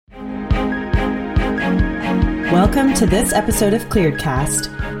Welcome to this episode of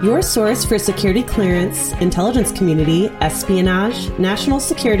ClearedCast, your source for security clearance, intelligence community, espionage, national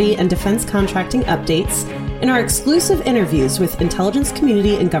security, and defense contracting updates, and our exclusive interviews with intelligence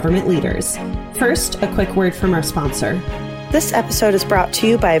community and government leaders. First, a quick word from our sponsor. This episode is brought to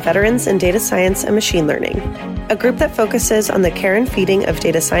you by Veterans in Data Science and Machine Learning, a group that focuses on the care and feeding of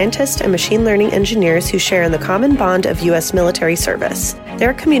data scientists and machine learning engineers who share in the common bond of U.S. military service.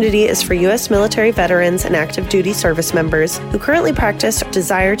 Their community is for U.S. military veterans and active duty service members who currently practice or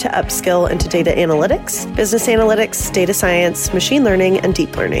desire to upskill into data analytics, business analytics, data science, machine learning, and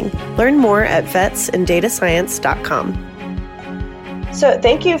deep learning. Learn more at vetsinddatascience.com. So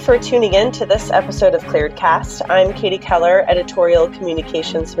thank you for tuning in to this episode of ClearedCast. I'm Katie Keller, Editorial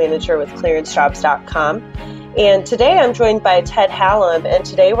Communications Manager with ClearanceJobs.com. And today I'm joined by Ted Hallam, and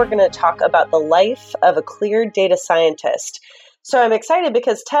today we're going to talk about the life of a cleared data scientist. So I'm excited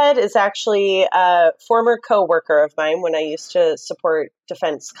because Ted is actually a former co-worker of mine when I used to support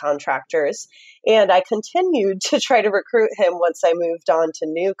defense contractors. And I continued to try to recruit him once I moved on to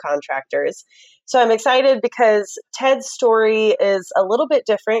new contractors. So I'm excited because Ted's story is a little bit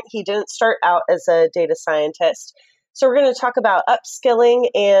different. He didn't start out as a data scientist. So we're going to talk about upskilling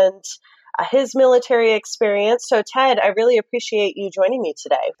and his military experience. So Ted, I really appreciate you joining me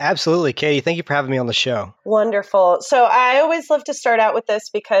today. Absolutely, Katie. Thank you for having me on the show. Wonderful. So I always love to start out with this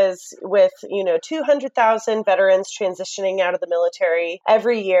because with, 200,000 veterans transitioning out of the military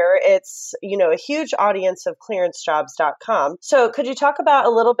every year, it's, a huge audience of clearancejobs.com. So could you talk about a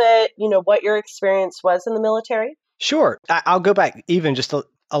little bit, what your experience was in the military? Sure. I'll go back even just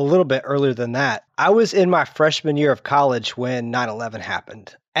a little bit earlier than that. I was in my freshman year of college when 9/11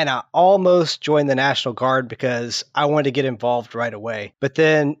 happened. And I almost joined the National Guard because I wanted to get involved right away. But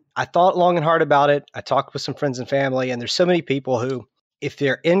then I thought long and hard about it. I talked with some friends and family, and there's so many people who, if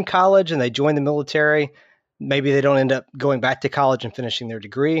they're in college and they join the military, maybe they don't end up going back to college and finishing their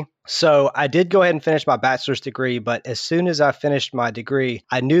degree. So I did go ahead and finish my bachelor's degree, but as soon as I finished my degree,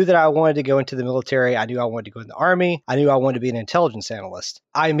 I knew that I wanted to go into the military. I knew I wanted to go in the Army. I knew I wanted to be an intelligence analyst.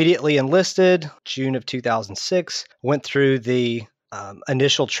 I immediately enlisted June of 2006, went through the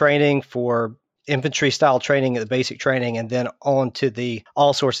initial training for infantry style training, the basic training, and then on to the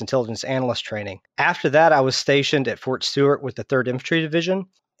all source intelligence analyst training. After that, I was stationed at Fort Stewart with the 3rd Infantry Division.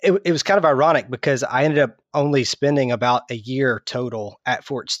 It was kind of ironic because I ended up only spending about a year total at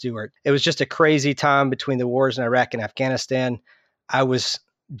Fort Stewart. It was just a crazy time between the wars in Iraq and Afghanistan. I was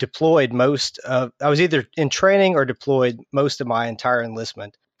deployed I was either in training or deployed most of my entire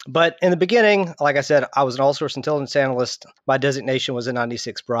enlistment. But in the beginning, like I said, I was an all-source intelligence analyst. My designation was a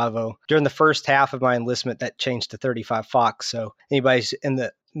 96 Bravo. During the first half of my enlistment, that changed to 35 Fox. So anybody in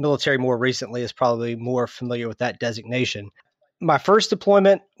the military more recently is probably more familiar with that designation. My first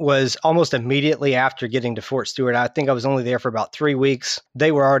deployment was almost immediately after getting to Fort Stewart. I think I was only there for about 3 weeks.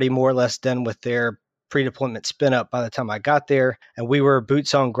 They were already more or less done with their pre-deployment spin-up by the time I got there, and we were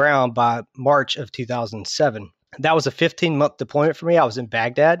boots on ground by March of 2007. That was a 15-month deployment for me. I was in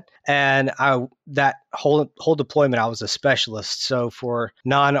Baghdad, and that whole deployment, I was a specialist. So for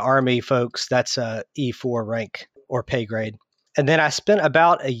non-Army folks, that's a E4 rank or pay grade. And then I spent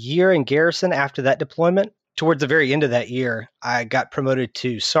about a year in garrison after that deployment. Towards the very end of that year, I got promoted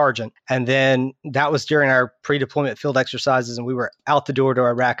to sergeant. And then that was during our pre-deployment field exercises, and we were out the door to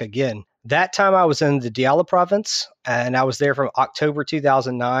Iraq again. That time I was in the Diyala province, and I was there from October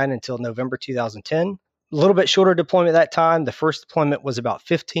 2009 until November 2010. A little bit shorter deployment that time. The first deployment was about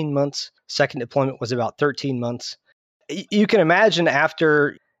 15 months. Second deployment was about 13 months. You can imagine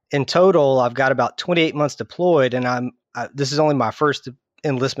in total, I've got about 28 months deployed, and this is only my first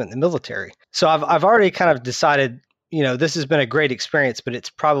enlistment in the military. So I've already kind of decided, this has been a great experience, but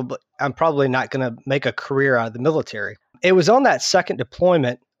I'm probably not going to make a career out of the military. It was on that second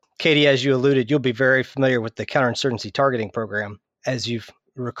deployment, Katie, as you alluded, you'll be very familiar with the counterinsurgency targeting program as you've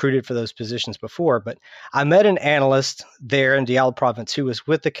recruited for those positions before, but I met an analyst there in Diyala province who was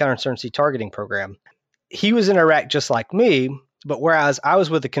with the counterinsurgency targeting program. He was in Iraq just like me, but whereas I was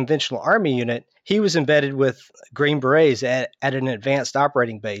with a conventional Army unit, he was embedded with Green Berets at an advanced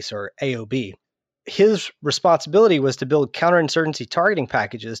operating base, or AOB. His responsibility was to build counterinsurgency targeting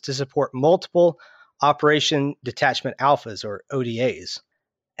packages to support multiple Operation Detachment Alphas, or ODAs.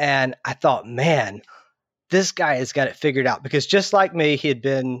 And I thought, man, this guy has got it figured out, because just like me, he had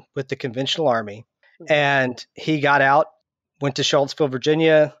been with the conventional Army, and he got out, went to Charlottesville,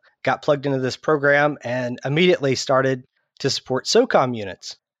 Virginia, got plugged into this program, and immediately started to support SOCOM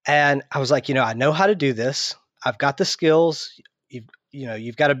units. And I was like, I know how to do this. I've got the skills.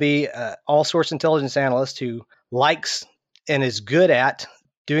 You've got to be an all-source intelligence analyst who likes and is good at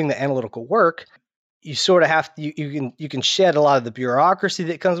doing the analytical work. you sort of have to, you can shed a lot of the bureaucracy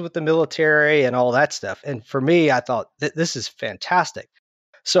that comes with the military and all that stuff. And for me, I thought that this is fantastic.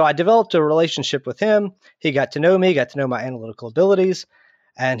 So I developed a relationship with him. He got to know me, got to know my analytical abilities,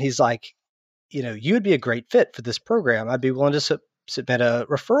 and he's like, you would be a great fit for this program. I'd be willing to submit a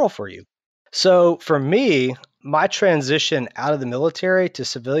referral for you. So for me, my transition out of the military to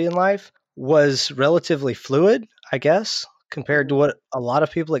civilian life was relatively fluid, I guess, compared to what a lot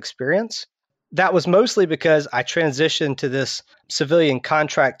of people experience. That was mostly because I transitioned to this civilian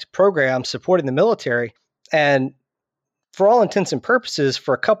contract program supporting the military. And for all intents and purposes,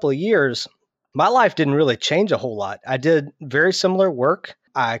 for a couple of years, my life didn't really change a whole lot. I did very similar work.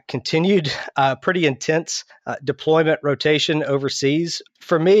 I continued pretty intense deployment rotation overseas.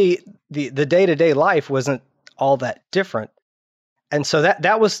 For me, the day-to-day life wasn't all that different. And so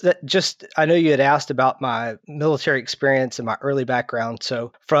that was that. Just, I know you had asked about my military experience and my early background.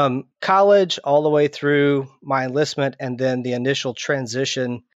 So from college all the way through my enlistment and then the initial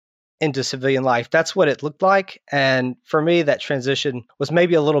transition into civilian life, that's what it looked like. And for me, that transition was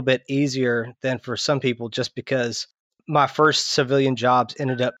maybe a little bit easier than for some people, just because my first civilian jobs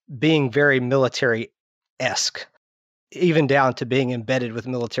ended up being very military-esque, even down to being embedded with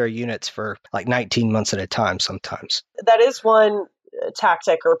military units for like 19 months at a time sometimes. That is one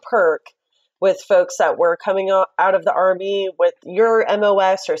tactic or perk with folks that were coming out of the Army with your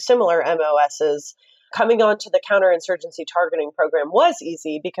MOS or similar MOSs. Coming on to the counterinsurgency targeting program was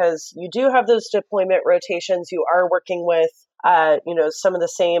easy because you do have those deployment rotations. You are working with, some of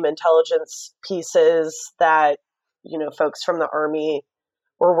the same intelligence pieces that, folks from the Army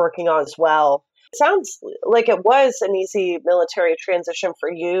were working on as well. It sounds like it was an easy military transition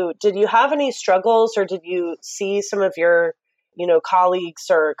for you. Did you have any struggles, or did you see some of your, colleagues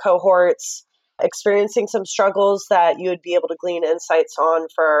or cohorts experiencing some struggles that you would be able to glean insights on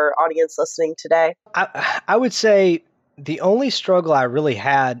for our audience listening today? I would say the only struggle I really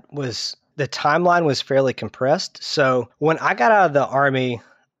had was the timeline was fairly compressed. So when I got out of the Army,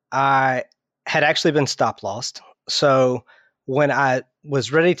 I had actually been stop-lossed. So when I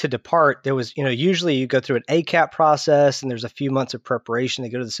was ready to depart, there was, usually you go through an ACAP process and there's a few months of preparation to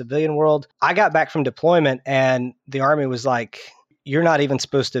go to the civilian world. I got back from deployment and the Army was like, you're not even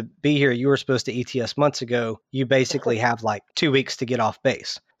supposed to be here. You were supposed to ETS months ago. You basically have like 2 weeks to get off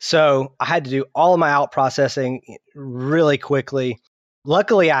base. So I had to do all of my out processing really quickly.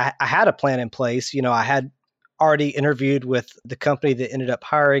 Luckily, I had a plan in place. I had already interviewed with the company that ended up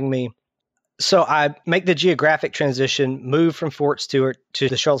hiring me. So I make the geographic transition, move from Fort Stewart to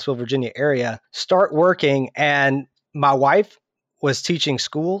the Charlottesville, Virginia area, start working. And my wife was teaching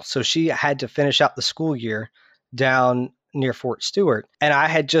school, so she had to finish out the school year down near Fort Stewart. And I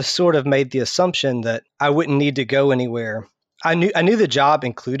had just sort of made the assumption that I wouldn't need to go anywhere. I knew the job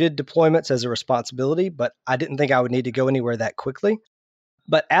included deployments as a responsibility, but I didn't think I would need to go anywhere that quickly.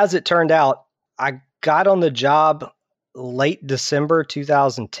 But as it turned out, I got on the job late December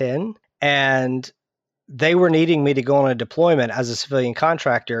 2010, and they were needing me to go on a deployment as a civilian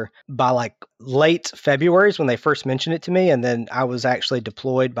contractor by like late February is when they first mentioned it to me. And then I was actually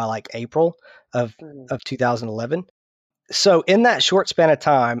deployed by like April of 2011. So in that short span of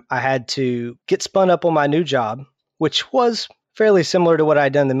time, I had to get spun up on my new job, which was fairly similar to what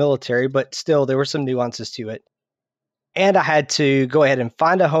I'd done in the military, but still there were some nuances to it. And I had to go ahead and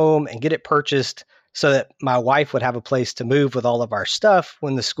find a home and get it purchased so that my wife would have a place to move with all of our stuff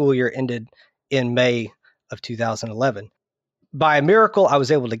when the school year ended in May of 2011. By a miracle, I was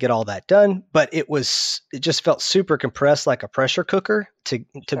able to get all that done, but it just felt super compressed, like a pressure cooker to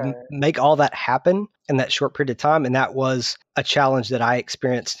make all that happen in that short period of time. And that was a challenge that I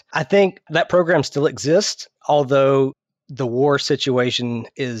experienced. I think that program still exists, although the war situation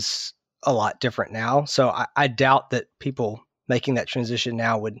is a lot different now. So I doubt that people making that transition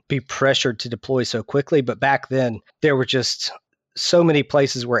now would be pressured to deploy so quickly. But back then, there were just so many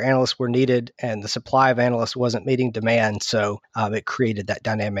places where analysts were needed and the supply of analysts wasn't meeting demand. So it created that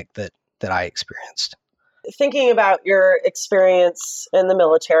dynamic that I experienced. Thinking about your experience in the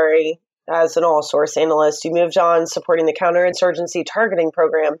military as an all-source analyst, you moved on supporting the counterinsurgency targeting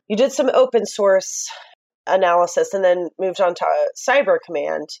program. You did some open source analysis and then moved on to Cyber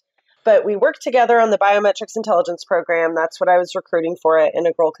Command. But we worked together on the biometrics intelligence program. That's what I was recruiting for at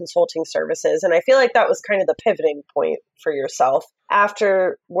Integral Consulting Services. And I feel like that was kind of the pivoting point for yourself.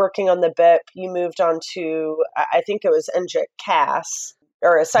 After working on the BIP, you moved on to, I think it was NGIT CAS.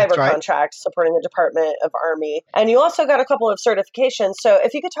 or a cyber That's right. contract supporting the Department of Army. And you also got a couple of certifications. So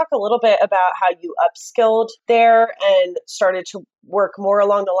if you could talk a little bit about how you upskilled there and started to work more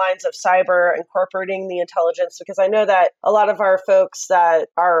along the lines of cyber, incorporating the intelligence, because I know that a lot of our folks that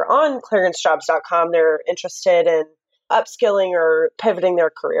are on clearancejobs.com, they're interested in upskilling or pivoting their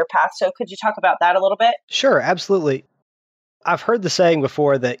career path. So could you talk about that a little bit? Sure, absolutely. I've heard the saying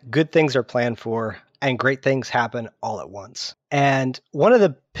before that good things are planned for and great things happen all at once. And one of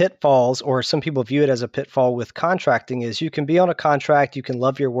the pitfalls, or some people view it as a pitfall with contracting, is you can be on a contract, you can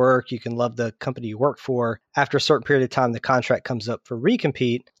love your work, you can love the company you work for. After a certain period of time, the contract comes up for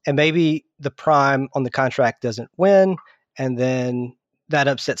recompete, and maybe the prime on the contract doesn't win, and then that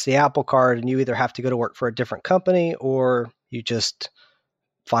upsets the apple cart, and you either have to go to work for a different company or you just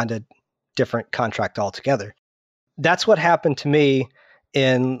find a different contract altogether. That's what happened to me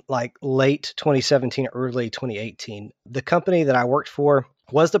in like late 2017, early 2018. The company that I worked for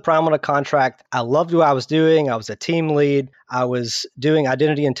was the prime on a contract. I loved what I was doing. I was a team lead. I was doing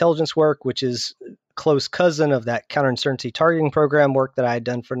identity intelligence work, which is close cousin of that counterinsurgency targeting program work that I had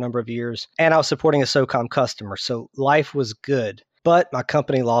done for a number of years. And I was supporting a SOCOM customer. So life was good. But my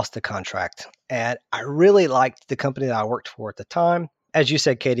company lost the contract. And I really liked the company that I worked for at the time. As you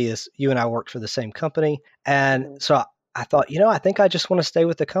said, Katie, you and I worked for the same company. And so I thought, I think I just want to stay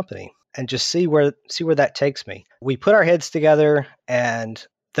with the company and just see where that takes me. We put our heads together and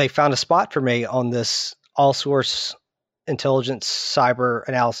they found a spot for me on this all source intelligence cyber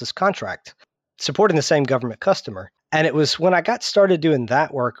analysis contract, supporting the same government customer. And it was when I got started doing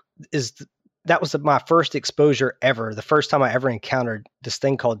that work that was my first exposure ever, the first time I ever encountered this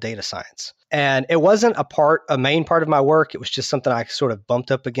thing called data science. And it wasn't a main part of my work. It was just something I sort of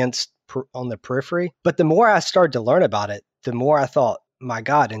bumped up against on the periphery. But the more I started to learn about it, the more I thought, my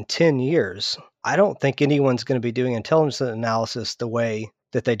God, in 10 years, I don't think anyone's going to be doing intelligence analysis the way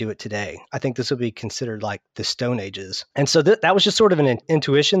that they do it today. I think this will be considered like the Stone Ages. And so that was just sort of an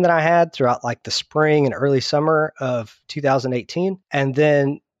intuition that I had throughout like the spring and early summer of 2018. And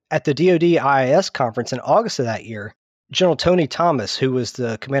then at the DoD IIS conference in August of that year, General Tony Thomas, who was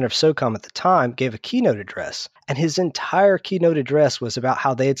the commander of SOCOM at the time, gave a keynote address. And his entire keynote address was about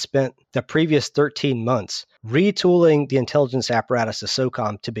how they had spent the previous 13 months retooling the intelligence apparatus of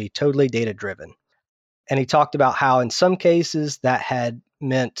SOCOM to be totally data-driven. And he talked about how in some cases that had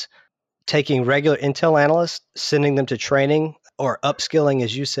meant taking regular intel analysts, sending them to training or upskilling,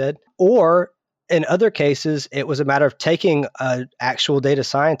 as you said, or in other cases, it was a matter of taking an actual data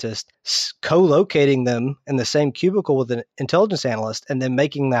scientist, co-locating them in the same cubicle with an intelligence analyst, and then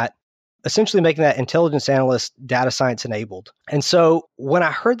essentially making that intelligence analyst data science enabled. And so when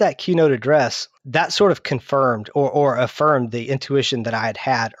I heard that keynote address, that sort of confirmed or affirmed the intuition that I had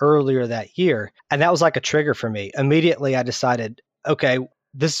had earlier that year. And that was like a trigger for me. Immediately, I decided, okay,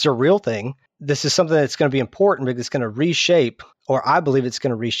 this is a real thing. This is something that's going to be important because it's going to reshape, or I believe it's going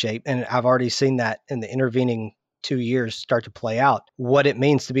to reshape, and I've already seen that in the intervening 2 years start to play out, what it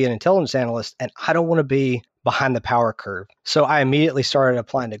means to be an intelligence analyst, and I don't want to be behind the power curve. So I immediately started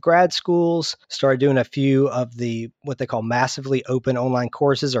applying to grad schools, started doing a few of the what they call massively open online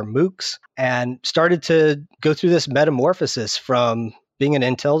courses, or MOOCs, and started to go through this metamorphosis from being an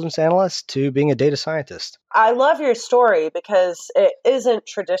intelligence analyst to being a data scientist. I love your story because it isn't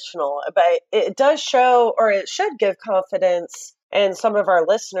traditional, but it does show, or it should give confidence in some of our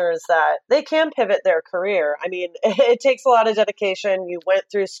listeners that they can pivot their career. I mean, it takes a lot of dedication. You went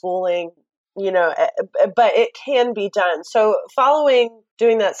through schooling, but it can be done. So following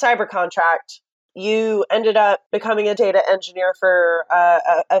doing that cyber contract, you ended up becoming a data engineer for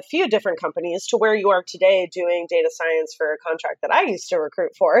a few different companies to where you are today doing data science for a contract that I used to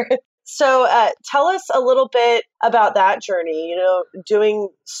recruit for. So tell us a little bit about that journey, doing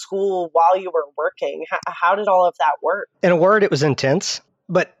school while you were working. How did all of that work? In a word, it was intense.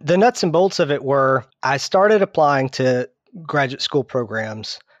 But the nuts and bolts of it were I started applying to graduate school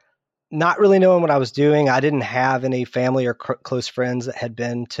programs, not really knowing what I was doing. I didn't have any family or close friends that had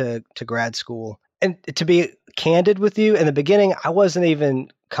been to grad school. And to be candid with you, in the beginning, I wasn't even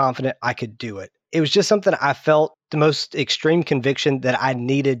confident I could do it. It was just something I felt the most extreme conviction that I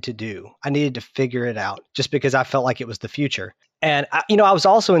needed to do. I needed to figure it out just because I felt like it was the future. And, I was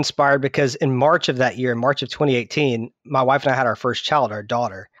also inspired because in March of that year, in March of 2018, my wife and I had our first child, our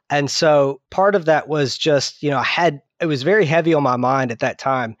daughter. And so part of that was just, it was very heavy on my mind at that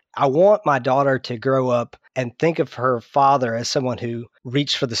time. I want my daughter to grow up and think of her father as someone who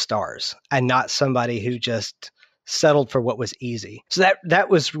reached for the stars and not somebody who just settled for what was easy. So that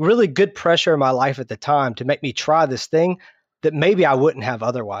was really good pressure in my life at the time to make me try this thing that maybe I wouldn't have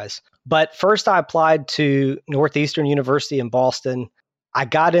otherwise. But first I applied to Northeastern University in Boston. I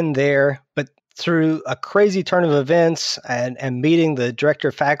got in there, but through a crazy turn of events and meeting the director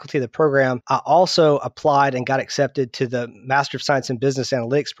of faculty of the program, I also applied and got accepted to the Master of Science in Business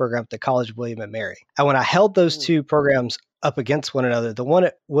Analytics program at the College of William & Mary. And when I held those two programs up against one another, the one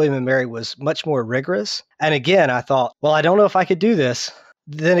at William & Mary was much more rigorous. And again, I thought, well, I don't know if I could do this.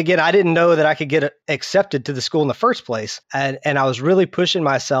 Then again, I didn't know that I could get accepted to the school in the first place. And I was really pushing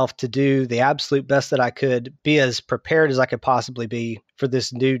myself to do the absolute best that I could, be as prepared as I could possibly be for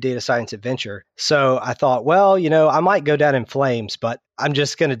this new data science adventure. So I thought, well, I might go down in flames, but I'm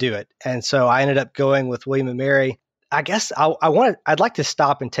just going to do it. And so I ended up going with William & Mary. I guess I'd like to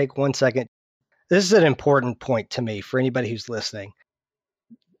stop and take 1 second. This is an important point to me for anybody who's listening.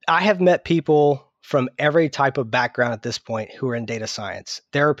 I have met people from every type of background at this point who are in data science.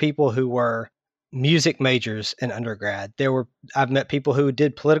 There are people who were music majors in undergrad. I've met people who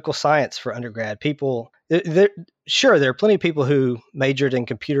did political science for undergrad. There are plenty of people who majored in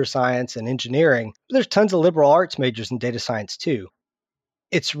computer science and engineering. But there's tons of liberal arts majors in data science too.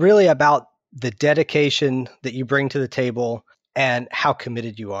 It's really about the dedication that you bring to the table and how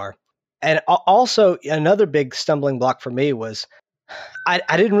committed you are. And also another big stumbling block for me was I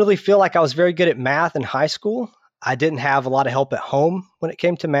didn't really feel like I was very good at math in high school. I didn't have a lot of help at home when it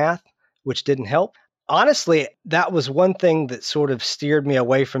came to math, which didn't help. Honestly, that was one thing that sort of steered me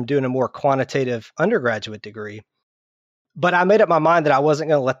away from doing a more quantitative undergraduate degree. But I made up my mind that I wasn't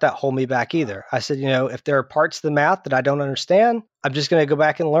going to let that hold me back either. I said, if there are parts of the math that I don't understand, I'm just going to go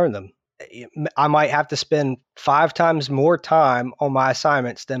back and learn them. I might have to spend 5 times more time on my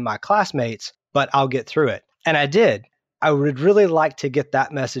assignments than my classmates, but I'll get through it. And I did. I would really like to get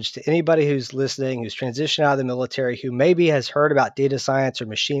that message to anybody who's listening, who's transitioned out of the military, who maybe has heard about data science or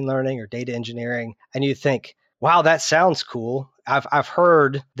machine learning or data engineering, and you think, wow, that sounds cool. I've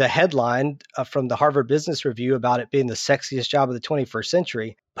heard the headline from the Harvard Business Review about it being the sexiest job of the 21st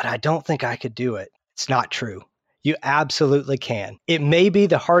century, but I don't think I could do it. It's not true. You absolutely can. It may be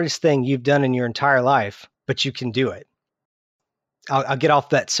the hardest thing you've done in your entire life, but you can do it. I'll get off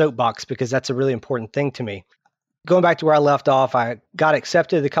that soapbox because that's a really important thing to me. Going back to where I left off, I got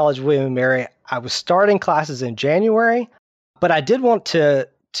accepted to the College of William & Mary. I was starting classes in January, but I did want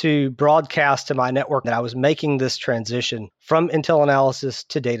to broadcast to my network that I was making this transition from Intel analysis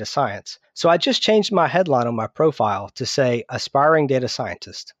to data science. So I just changed my headline on my profile to say, aspiring data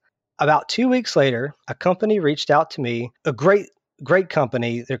scientist. About 2 weeks later, a company reached out to me, a great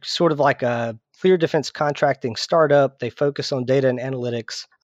company. They're sort of like a clear defense contracting startup. They focus on data and analytics.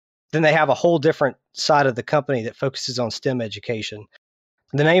 Then they have a whole different side of the company that focuses on STEM education.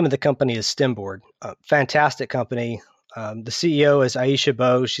 The name of the company is STEMboard, a fantastic company. The CEO is Aisha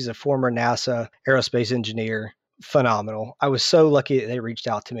Bowe. She's a former NASA aerospace engineer. Phenomenal. I was so lucky that they reached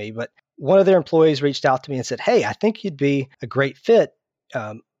out to me. But one of their employees reached out to me and said, hey, I think you'd be a great fit.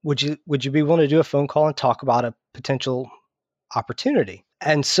 Would you be willing to do a phone call and talk about a potential opportunity?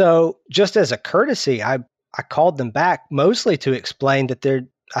 And so just as a courtesy, I called them back mostly to explain that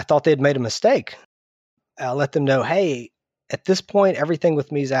I thought they'd made a mistake. I let them know, hey, at this point, everything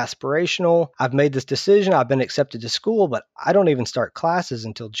with me is aspirational. I've made this decision. I've been accepted to school, but I don't even start classes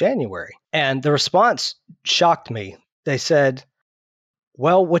until January. And the response shocked me. They said,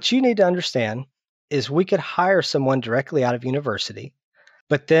 well, what you need to understand is we could hire someone directly out of university,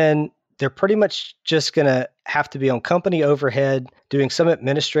 but then they're pretty much just going to have to be on company overhead doing some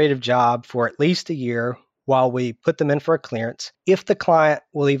administrative job for at least a year while we put them in for a clearance, if the client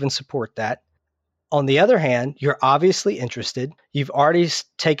will even support that. On the other hand, you're obviously interested. You've already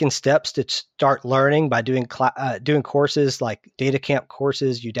taken steps to start learning by doing courses like DataCamp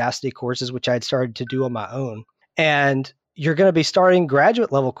courses, Udacity courses, which I had started to do on my own. And you're going to be starting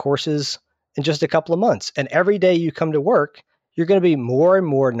graduate level courses in just a couple of months. And every day you come to work, you're going to be more and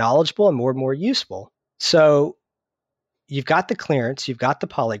more knowledgeable and more useful. So you've got the clearance, you've got the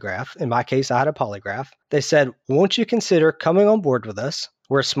polygraph. In my case, I had a polygraph. They said, won't you consider coming on board with us?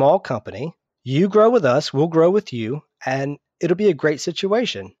 We're a small company. You grow with us, we'll grow with you, and it'll be a great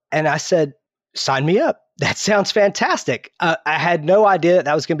situation. And I said, sign me up. That sounds fantastic. I had no idea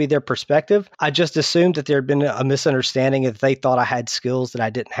that was going to be their perspective. I just assumed that there had been a misunderstanding, that they thought I had skills that I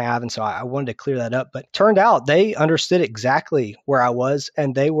didn't have. And so I wanted to clear that up. But turned out they understood exactly where I was,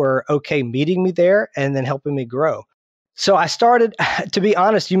 and they were okay meeting me there and then helping me grow. So I started, to be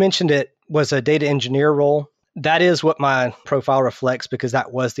honest, you mentioned it was a data engineer role. That is what my profile reflects because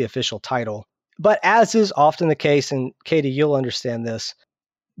that was the official title. But as is often the case, and Katie, you'll understand this,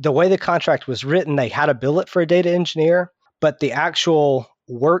 the way the contract was written, they had a billet for a data engineer, but the actual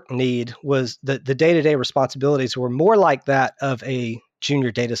work need was the day-to-day responsibilities were more like that of a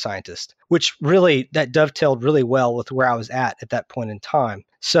junior data scientist, which really that dovetailed really well with where I was at that point in time.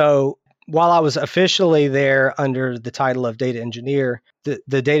 So while I was officially there under the title of data engineer,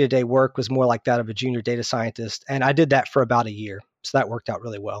 the day-to-day work was more like that of a junior data scientist. And I did that for about a year. So that worked out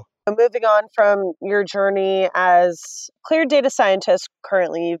really well. Moving on from your journey as cleared data scientist,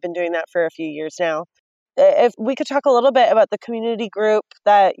 currently you've been doing that for a few years now. If we could talk a little bit about the community group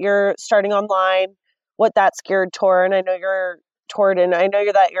that you're starting online, what that's geared toward. And I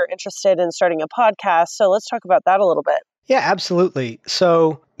know that you're interested in starting a podcast. So let's talk about that a little bit. Yeah, absolutely.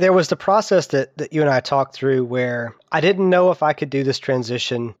 So there was the process that you and I talked through where I didn't know if I could do this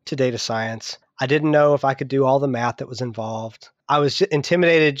transition to data science. I didn't know if I could do all the math that was involved. I was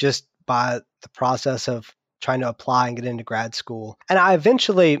intimidated just by the process of trying to apply and get into grad school. And I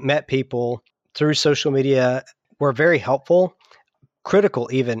eventually met people through social media were very helpful, critical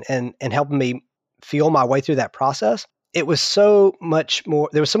even, in helping me feel my way through that process. There was so much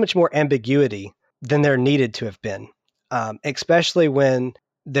more ambiguity than there needed to have been, especially when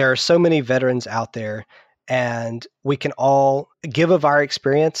there are so many veterans out there and we can all give of our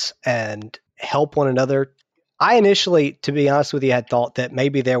experience and help one another. I initially, to be honest with you, had thought that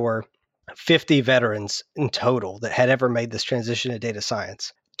maybe there were 50 veterans in total that had ever made this transition to data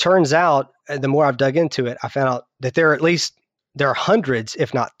science. Turns out, the more I've dug into it, I found out that there are hundreds,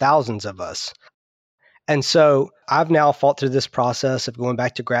 if not thousands of us. And so I've now fought through this process of going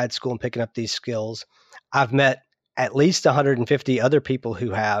back to grad school and picking up these skills. I've met at least 150 other people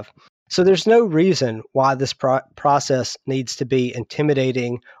who have. So there's no reason why this process needs to be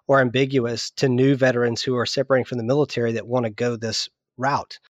intimidating or ambiguous to new veterans who are separating from the military that want to go this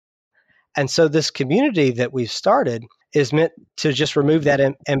route. And so this community that we've started is meant to just remove that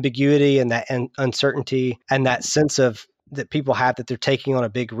ambiguity and that uncertainty and that sense of that people have that they're taking on a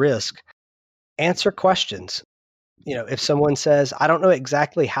big risk. Answer questions. If someone says, I don't know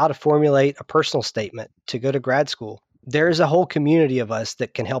exactly how to formulate a personal statement to go to grad school, there's a whole community of us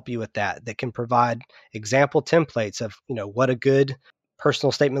that can help you with that can provide example templates of, what a good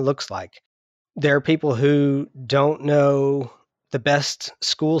personal statement looks like. There are people who don't know the best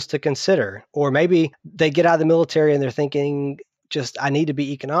schools to consider, or maybe they get out of the military and they're thinking I need to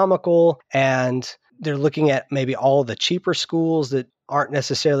be economical, and they're looking at maybe all the cheaper schools that aren't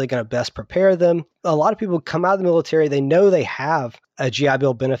necessarily going to best prepare them. A lot of people come out of the military, they know they have a GI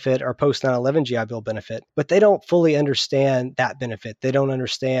Bill benefit or post 9/11 GI Bill benefit, but they don't fully understand that benefit. They don't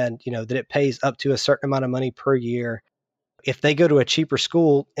understand, that it pays up to a certain amount of money per year. If they go to a cheaper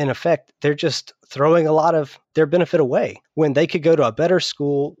school, in effect, they're just throwing a lot of their benefit away when they could go to a better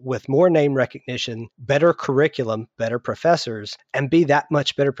school with more name recognition, better curriculum, better professors, and be that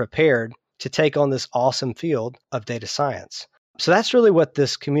much better prepared to take on this awesome field of data science. So that's really what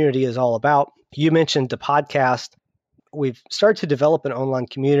this community is all about. You mentioned the podcast. We've started to develop an online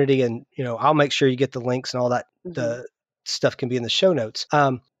community, and I'll make sure you get the links and all that. Mm-hmm. The stuff can be in the show notes.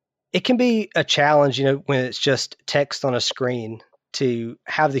 It can be a challenge, when it's just text on a screen, to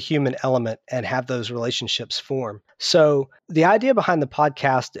have the human element and have those relationships form. So the idea behind the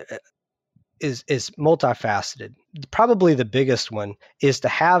podcast is multifaceted. Probably the biggest one is to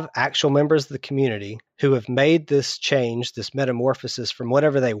have actual members of the community who have made this change, this metamorphosis from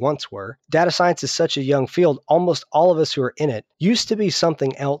whatever they once were. Data science is such a young field. Almost all of us who are in it used to be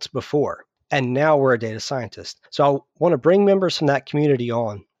something else before, and now we're a data scientist. So I want to bring members from that community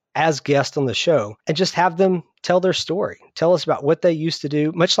on as guests on the show and just have them tell their story. Tell us about what they used to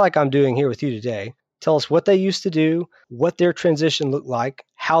do, much like I'm doing here with you today. Tell us what they used to do, what their transition looked like,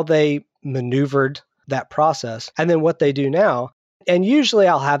 how they maneuvered that process, and then what they do now. And usually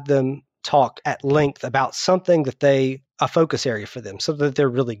I'll have them talk at length about something that a focus area for them, something that they're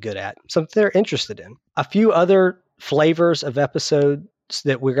really good at, something they're interested in. A few other flavors of episodes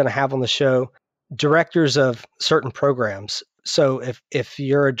that we're going to have on the show: directors of certain programs. So if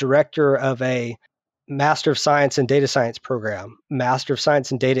you're a director of a Master of Science in Data Science program, Master of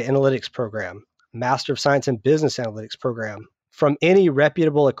Science in Data Analytics program, Master of Science in Business Analytics program, from any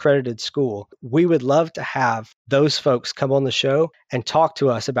reputable accredited school, we would love to have those folks come on the show and talk to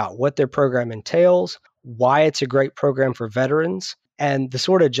us about what their program entails, why it's a great program for veterans, and the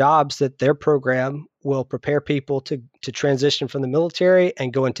sort of jobs that their program will prepare people to transition from the military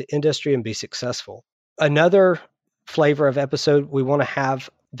and go into industry and be successful. Another flavor of episode, we want to have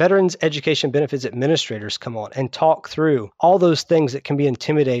Veterans Education Benefits Administrators come on and talk through all those things that can be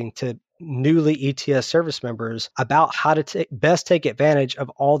intimidating to newly ETS service members about how to best take advantage of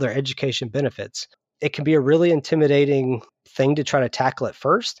all their education benefits. It can be a really intimidating thing to try to tackle at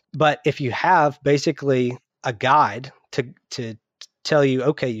first, but if you have basically a guide to tell you,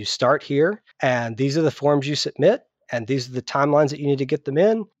 okay, you start here and these are the forms you submit, and these are the timelines that you need to get them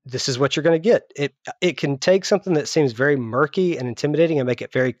in. This is what you're going to get. It can take something that seems very murky and intimidating and make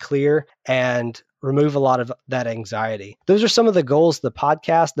it very clear and remove a lot of that anxiety. Those are some of the goals of the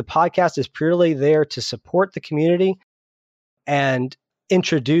podcast. The podcast is purely there to support the community and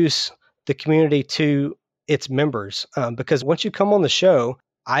introduce the community to its members. Because once you come on the show,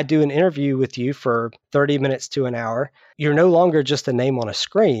 I do an interview with you for 30 minutes to an hour. You're no longer just a name on a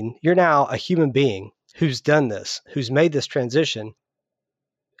screen. You're now a human being who's done this, who's made this transition.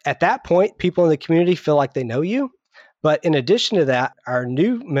 At that point, people in the community feel like they know you. But in addition to that, our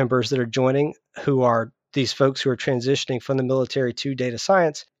new members that are joining, who are these folks who are transitioning from the military to data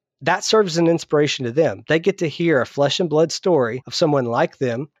science, that serves as an inspiration to them. They get to hear a flesh and blood story of someone like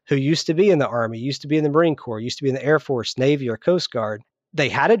them who used to be in the Army, used to be in the Marine Corps, used to be in the Air Force, Navy, or Coast Guard. They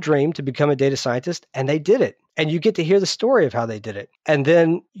had a dream to become a data scientist, and they did it. And you get to hear the story of how they did it. And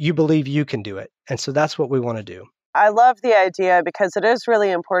then you believe you can do it. And so that's what we want to do. I love the idea because it is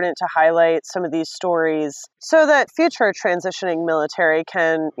really important to highlight some of these stories so that future transitioning military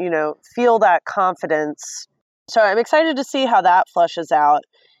can, feel that confidence. So I'm excited to see how that flushes out.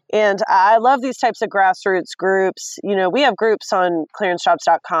 And I love these types of grassroots groups. We have groups on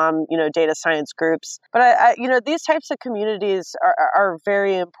clearancejobs.com, data science groups. But these types of communities are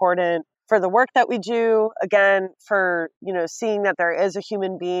very important for the work that we do. Again, for, seeing that there is a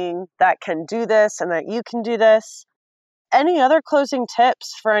human being that can do this and that you can do this. Any other closing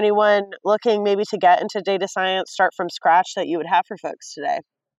tips for anyone looking maybe to get into data science, start from scratch, that you would have for folks today?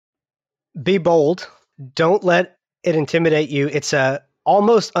 Be bold. Don't let it intimidate you. It's a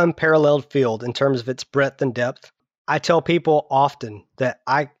almost unparalleled field in terms of its breadth and depth. I tell people often that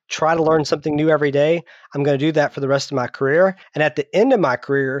I try to learn something new every day. I'm going to do that for the rest of my career. And at the end of my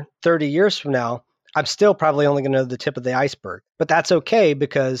career, 30 years from now, I'm still probably only going to know the tip of the iceberg. But that's okay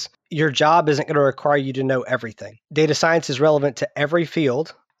because your job isn't going to require you to know everything. Data science is relevant to every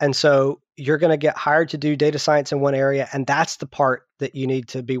field. And so you're going to get hired to do data science in one area. And that's the part that you need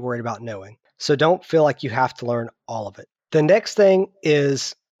to be worried about knowing. So don't feel like you have to learn all of it. The next thing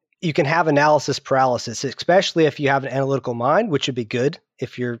is you can have analysis paralysis, especially if you have an analytical mind, which would be good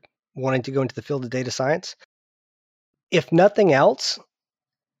if you're wanting to go into the field of data science. If nothing else,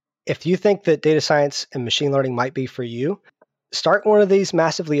 if you think that data science and machine learning might be for you, start one of these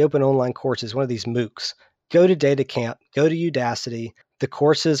massively open online courses, one of these MOOCs. Go to DataCamp, go to Udacity. The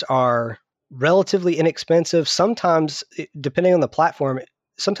courses are relatively inexpensive. Sometimes, depending on the platform,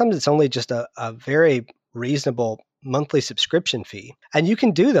 sometimes it's only just a very reasonable monthly subscription fee. And you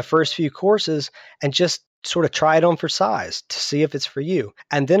can do the first few courses and just sort of try it on for size to see if it's for you.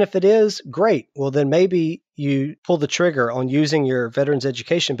 And then if it is, great. Well, then maybe you pull the trigger on using your veterans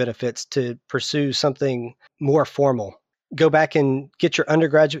education benefits to pursue something more formal. Go back and get your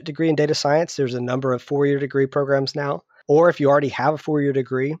undergraduate degree in data science. There's a number of 4-year degree programs now. Or if you already have a 4-year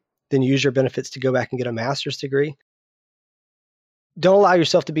degree, then use your benefits to go back and get a master's degree. Don't allow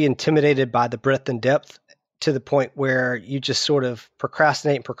yourself to be intimidated by the breadth and depth to the point where you just sort of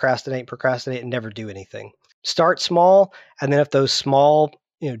procrastinate and never do anything. Start small, and then if those small,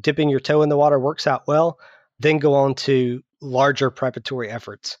 dipping your toe in the water works out well, then go on to larger preparatory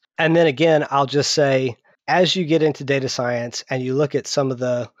efforts. And then again, I'll just say, as you get into data science and you look at some of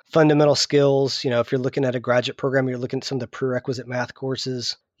the fundamental skills, if you're looking at a graduate program, you're looking at some of the prerequisite math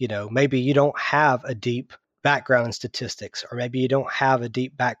courses, maybe you don't have a deep background in statistics, or maybe you don't have a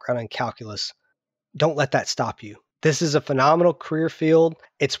deep background in calculus. Don't let that stop you. This is a phenomenal career field.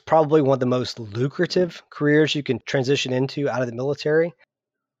 It's probably one of the most lucrative careers you can transition into out of the military.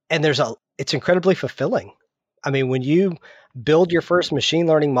 And it's incredibly fulfilling. I mean, when you build your first machine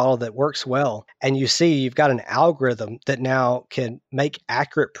learning model that works well, and you see you've got an algorithm that now can make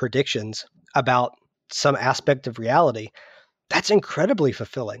accurate predictions about some aspect of reality, that's incredibly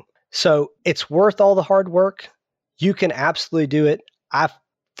fulfilling. So it's worth all the hard work. You can absolutely do it. I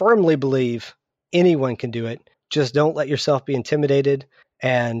firmly believe anyone can do it. Just don't let yourself be intimidated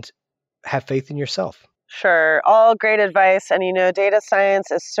and have faith in yourself. Sure. All great advice. And, data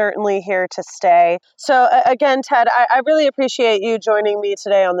science is certainly here to stay. So again, Ted, I really appreciate you joining me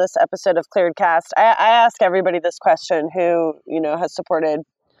today on this episode of ClearedCast. I ask everybody this question who, has supported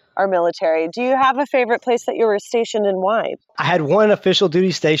our military. Do you have a favorite place that you were stationed and why? I had one official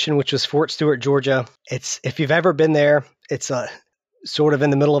duty station, which was Fort Stewart, Georgia. If you've ever been there, it's sort of in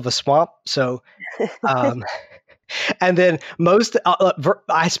the middle of a swamp. So, and then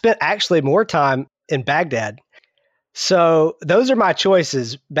I spent actually more time in Baghdad. So those are my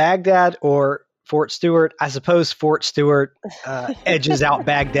choices, Baghdad or Fort Stewart. I suppose Fort Stewart edges out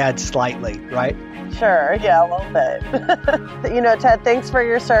Baghdad slightly, right? Sure. Yeah, a little bit. Ted, thanks for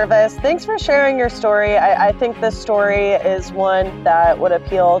your service. Thanks for sharing your story. I think this story is one that would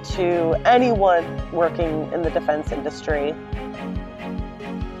appeal to anyone working in the defense industry.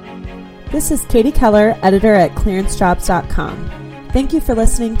 This is Katie Keller, editor at clearancejobs.com. Thank you for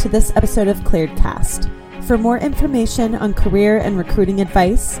listening to this episode of ClearedCast. For more information on career and recruiting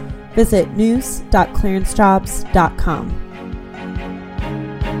advice, visit news.clearancejobs.com.